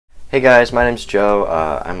Hey guys, my name's Joe.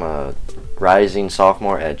 I'm a rising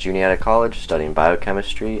sophomore at Juniata College studying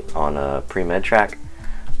biochemistry on a pre-med track.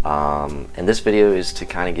 And this video is to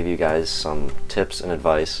kind of give you guys some tips and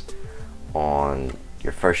advice on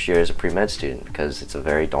your first year as a pre-med student, because it's a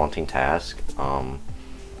very daunting task and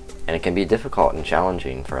it can be difficult and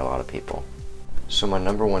challenging for a lot of people. So my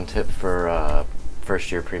number one tip for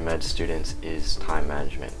first year pre-med students is time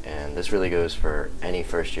management, and this really goes for any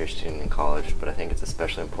first year student in college, but I think it's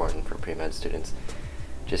especially important for pre-med students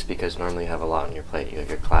just because normally you have a lot on your plate. You have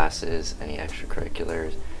your classes, any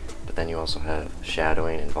extracurriculars, but then you also have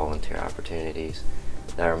shadowing and volunteer opportunities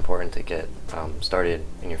that are important to get started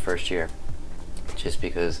in your first year, just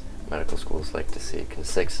because medical schools like to see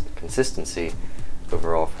consistency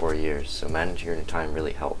over all 4 years, so managing your time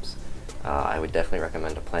really helps. I would definitely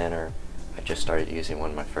recommend a planner. I just started using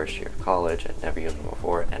one my first year of college. I'd never used one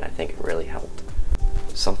before, and I think it really helped.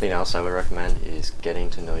 Something else I would recommend is getting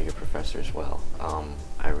to know your professors well.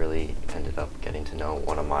 I really ended up getting to know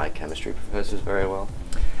one of my chemistry professors very well,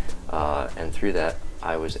 and through that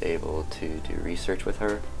I was able to do research with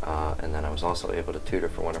her, and then I was also able to tutor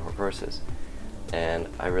for one of her courses. And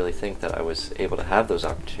I really think that I was able to have those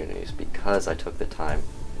opportunities because I took the time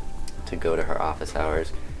to go to her office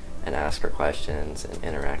hours and ask her questions and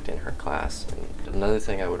interact in her class. And another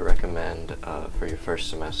thing I would recommend for your first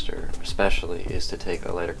semester especially is to take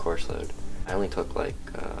a lighter course load. I only took like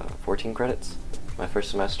 14 credits my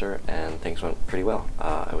first semester, and things went pretty well.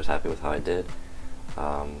 I was happy with how I did.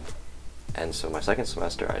 And so my second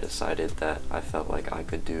semester I decided that I felt like I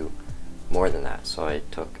could do more than that. So I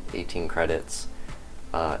took 18 credits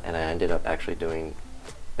and I ended up actually doing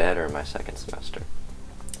better my second semester.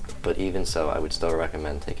 But even so, I would still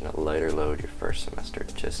recommend taking a lighter load your first semester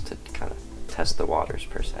just to kind of test the waters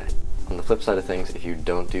per se. On the flip side of things, if you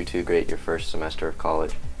don't do too great your first semester of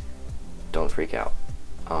college, don't freak out.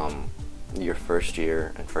 Your first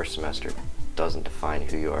year and first semester doesn't define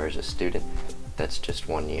who you are as a student. That's just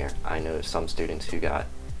 1 year. I know some students who got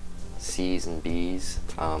C's and B's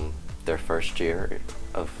their first year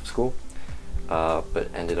of school, but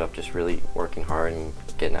ended up just really working hard and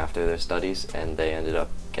getting after their studies, and they ended up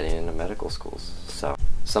getting into medical schools. So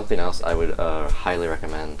something else I would highly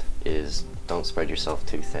recommend is don't spread yourself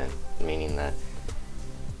too thin, meaning that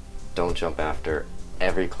don't jump after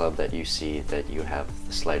every club that you see that you have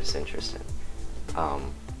the slightest interest in.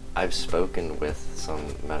 I've spoken with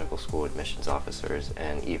some medical school admissions officers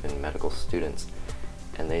and even medical students,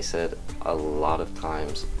 and they said a lot of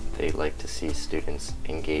times they like to see students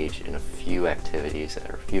engage in a few activities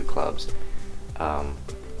or a few clubs,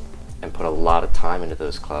 and put a lot of time into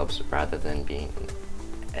those clubs rather than being in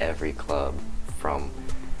every club, from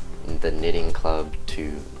the knitting club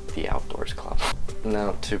to the outdoors club.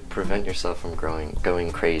 Now, to prevent yourself from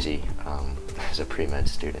going crazy as a pre-med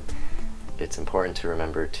student, it's important to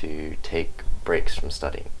remember to take breaks from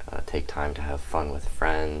studying. Take time to have fun with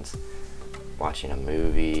friends, watching a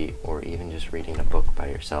movie, or even just reading a book by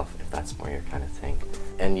yourself if that's more your kind of thing.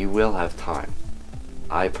 And you will have time.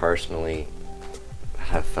 I personally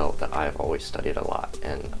have felt that I've always studied a lot,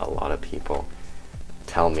 and a lot of people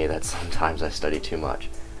tell me that sometimes I study too much,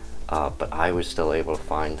 but I was still able to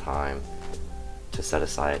find time to set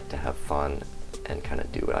aside to have fun and kind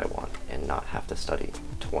of do what I want and not have to study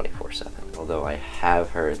 24/7. Although I have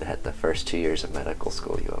heard that the first 2 years of medical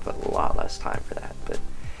school you have a lot less time for that, but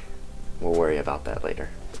we'll worry about that later.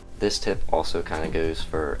 This tip also kind of goes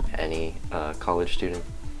for any college student,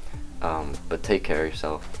 but take care of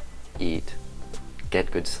yourself, eat, get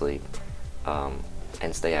good sleep,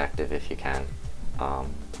 and stay active if you can.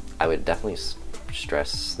 I would definitely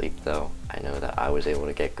stress sleep though. I know that I was able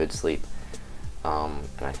to get good sleep, and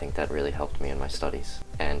I think that really helped me in my studies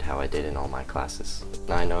and how I did in all my classes.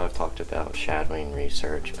 Now, I know I've talked about shadowing,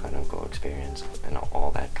 research, clinical experience, and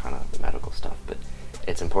all that kind of medical stuff, but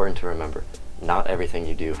it's important to remember not everything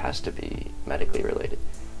you do has to be medically related.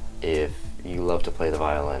 If you love to play the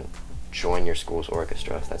violin, join your school's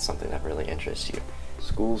orchestra if that's something that really interests you.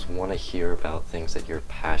 Schools want to hear about things that you're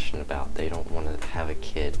passionate about. They don't want to have a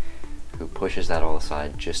kid who pushes that all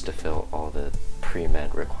aside just to fill all the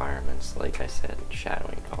pre-med requirements, like I said,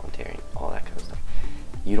 shadowing, volunteering, all that kind of stuff.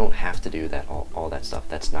 You don't have to do that, all that stuff.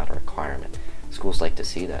 That's not a requirement. Schools like to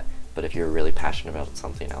see that, but if you're really passionate about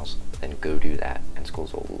something else, then go do that, and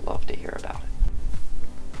schools will love to hear about it.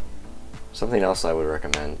 Something else I would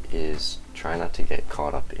recommend is try not to get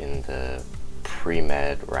caught up in the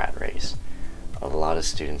pre-med rat race. A lot of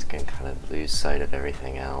students can kind of lose sight of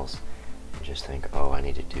everything else and just think, oh, I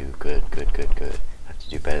need to do good. I have to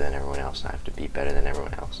do better than everyone else, and I have to be better than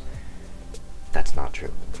everyone else. That's not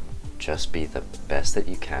true. Just be the best that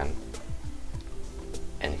you can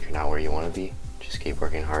and if you're not where you want to be, just keep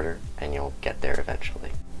working harder and you'll get there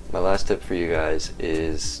eventually. My last tip for you guys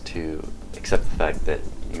is to accept the fact that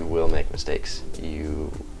you will make mistakes.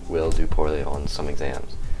 You will do poorly on some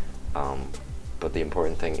exams. But the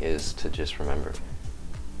important thing is to just remember,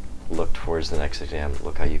 look towards the next exam,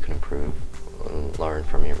 look how you can improve, and learn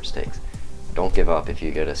from your mistakes. Don't give up if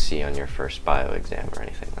you get a C on your first bio exam or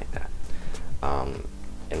anything like that.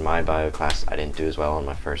 In my bio class, I didn't do as well on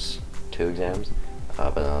my first 2 exams,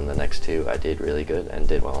 but on the next 2 I did really good and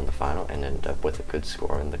did well in the final and ended up with a good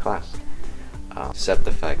score in the class. Accept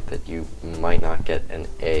the fact that you might not get an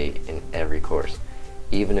A in every course.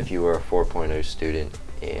 Even if you were a 4.0 student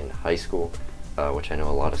in high school, which I know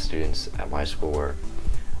a lot of students at my school were,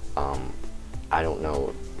 I don't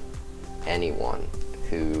know anyone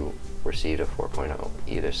who received a 4.0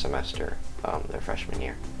 either semester their freshman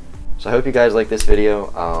year. So I hope you guys like this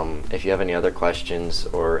video. If you have any other questions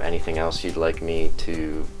or anything else you'd like me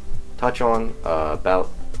to touch on about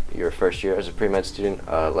your first year as a pre-med student,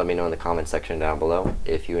 let me know in the comment section down below.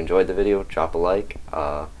 If you enjoyed the video, drop a like,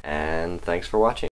 and thanks for watching.